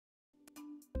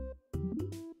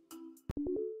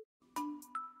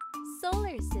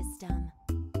system.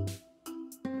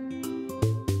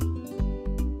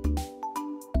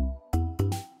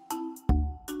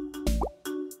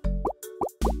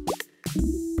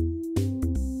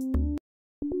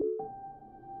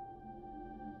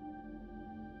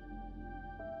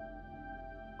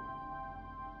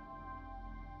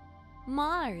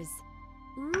 Mars.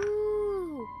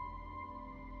 Ooh.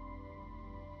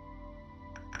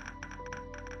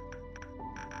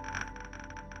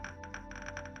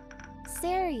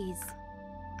 Ceres.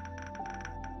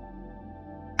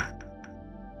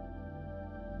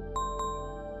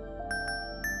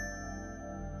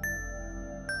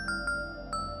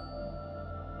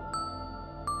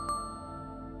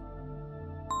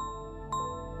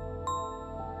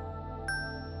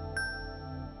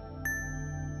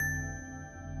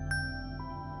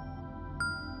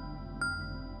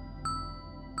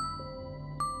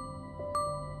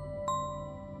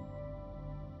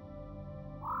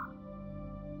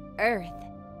 Earth.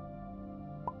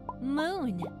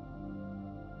 Moon.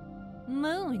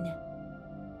 Moon.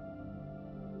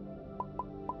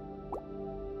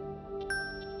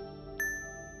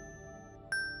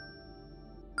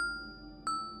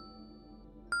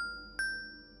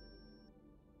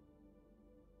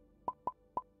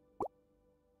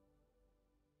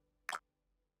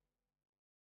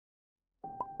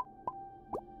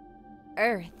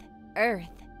 Earth, Earth,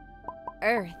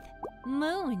 Earth,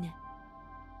 Moon.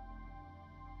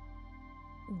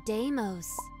 Deimos.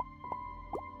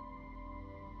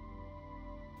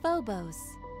 Phobos.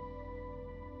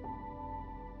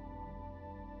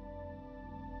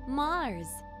 Mars.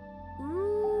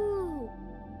 Ooh.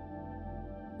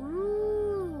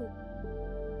 Ooh.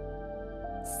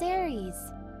 Ceres.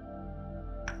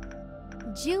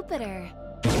 Jupiter.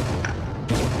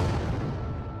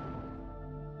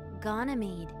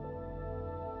 Ganymede.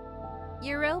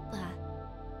 Europa.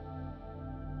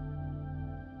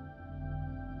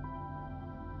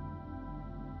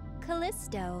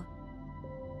 Callisto.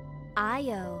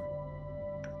 Io.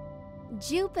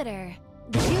 Jupiter.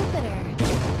 Jupiter.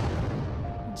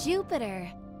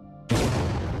 Jupiter.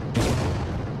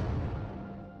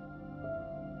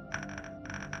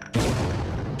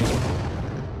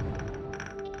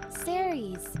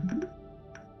 Ceres.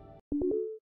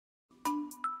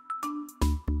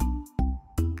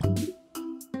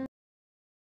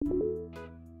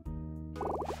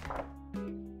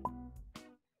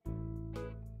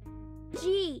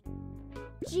 G,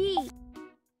 G,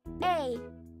 A,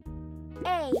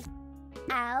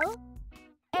 L,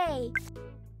 A,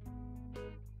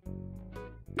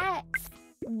 X,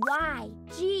 Y,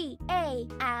 G, A,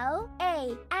 L,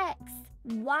 A, X,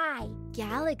 Y.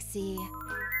 Galaxy.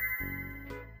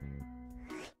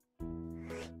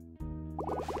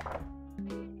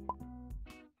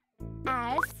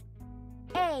 S,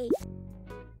 A,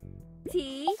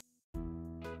 T,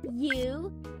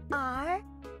 U, R,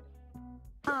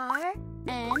 R,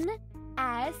 N,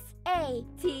 S, A,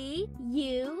 T,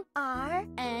 U, R,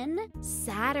 N,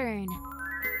 Saturn.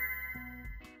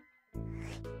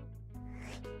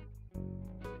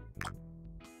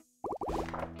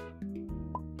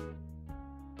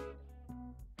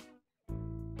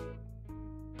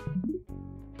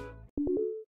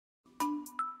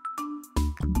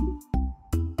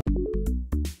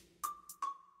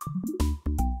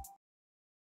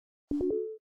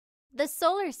 The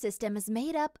solar system is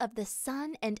made up of the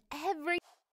sun and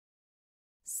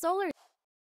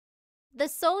The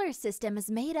solar system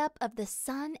is made up of the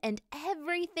sun and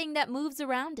everything that moves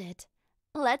around it.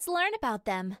 Let's learn about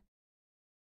them.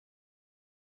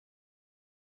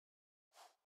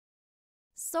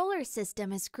 Solar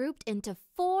system is grouped into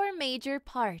 4 major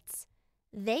parts.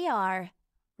 They are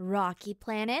rocky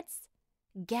planets,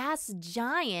 gas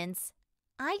giants,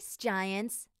 ice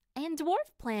giants, and dwarf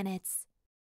planets.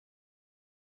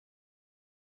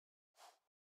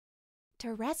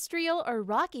 Terrestrial or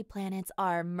rocky planets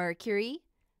are Mercury,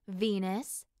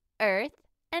 Venus, Earth,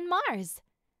 and Mars.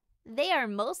 They are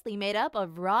mostly made up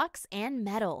of rocks and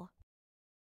metal.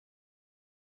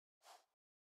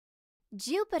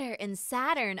 Jupiter and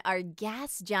Saturn are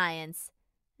gas giants.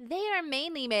 They are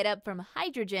mainly made up from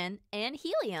hydrogen and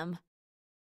helium.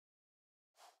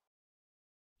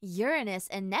 Uranus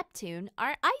and Neptune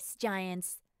are ice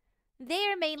giants. They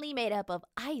are mainly made up of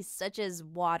ice such as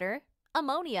water,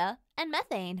 ammonia, and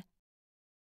methane.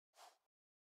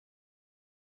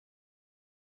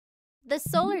 The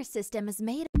solar system is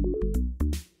made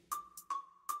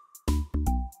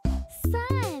of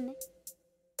Sun,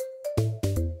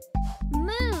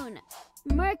 Moon,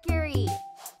 Mercury,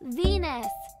 Venus,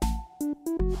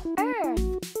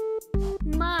 Earth,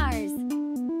 Mars,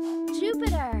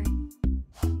 Jupiter,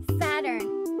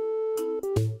 Saturn,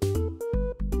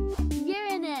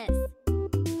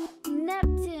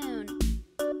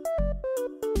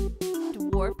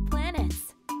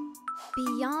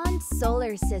 Beyond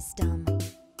solar system.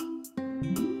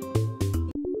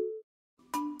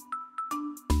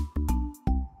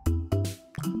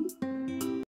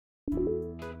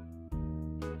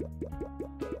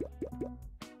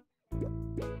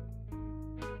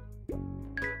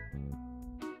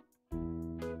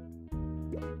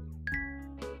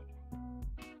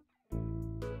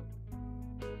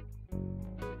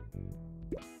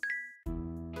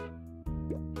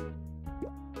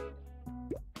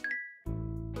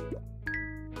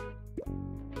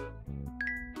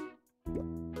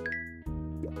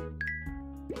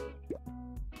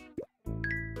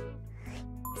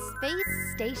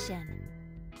 Space station.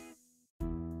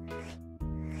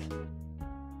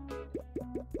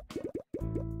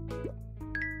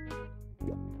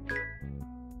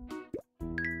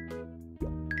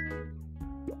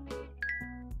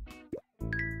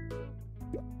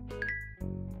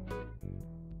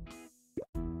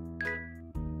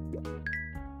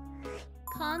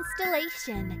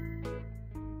 Constellation.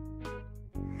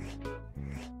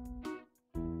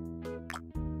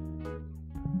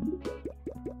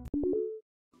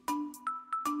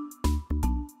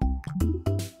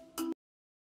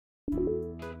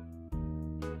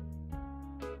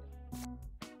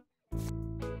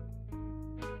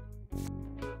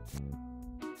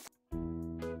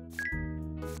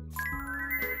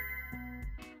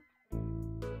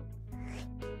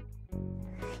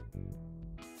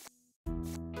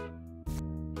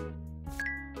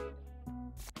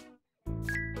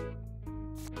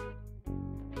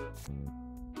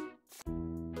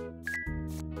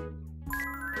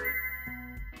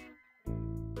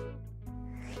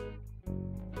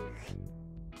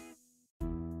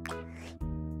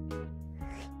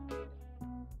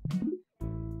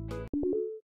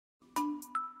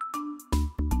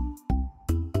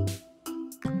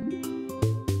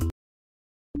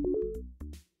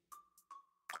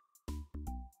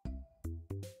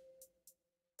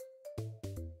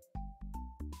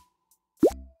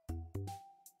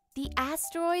 The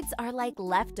asteroids are like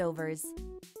leftovers.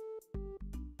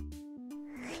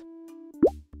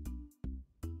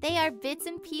 They are bits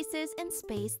and pieces in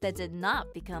space that did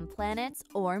not become planets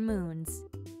or moons.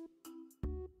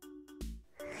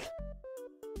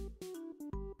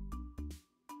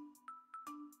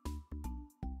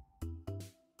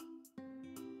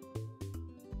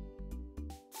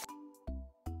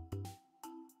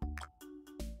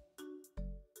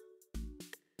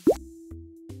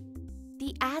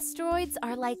 The asteroids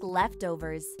are like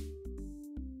leftovers.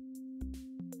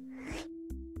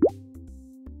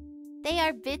 They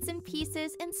are bits and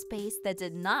pieces in space that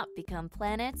did not become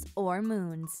planets or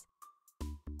moons.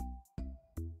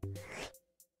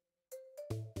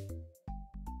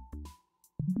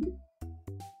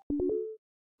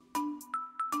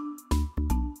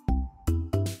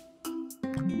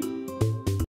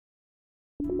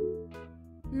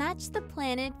 Match the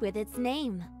planet with its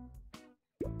name.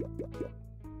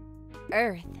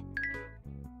 Earth.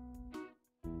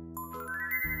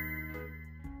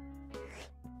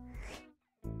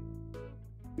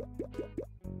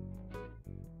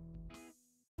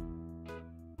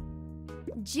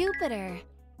 Jupiter.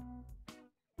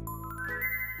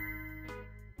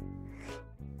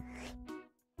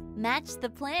 Match the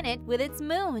planet with its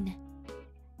moon.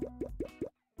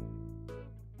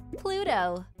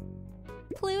 Pluto.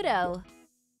 Pluto.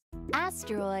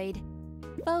 Asteroid.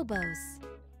 Phobos.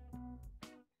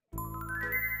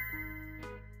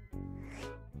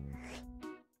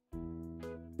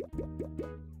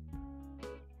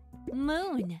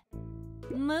 Moon.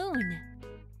 Moon.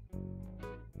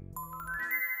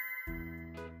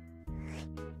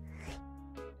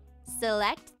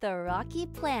 Select the rocky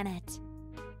planet.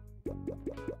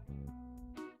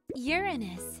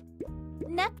 Uranus,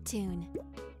 Neptune,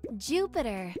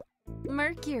 Jupiter,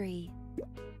 Mercury,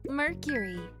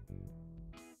 Mercury.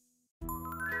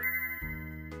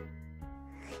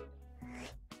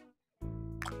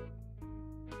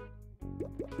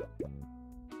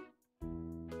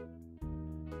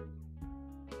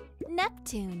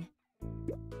 Neptune,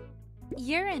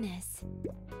 Uranus,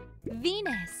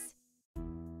 Venus.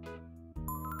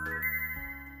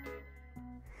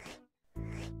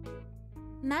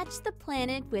 Match the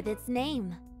planet with its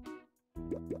name.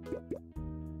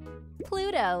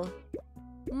 Pluto,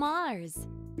 Mars,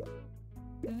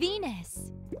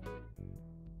 Venus,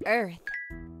 Earth.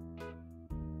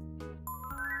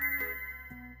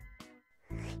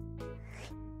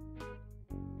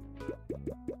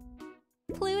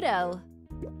 Pluto,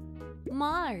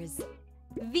 Mars,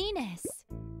 Venus,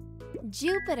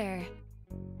 Jupiter.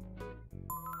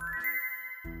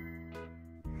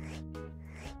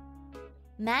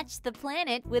 Match the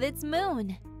planet with its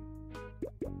moon.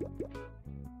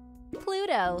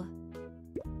 Pluto.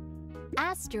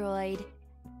 Asteroid.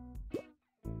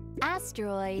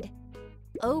 Asteroid.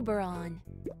 Oberon.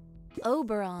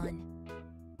 Oberon.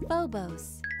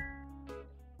 Phobos.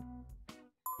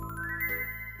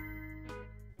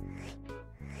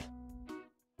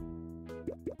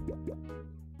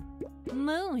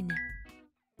 Moon.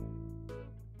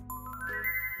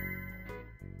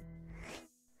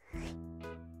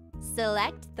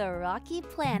 Select the rocky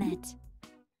planet.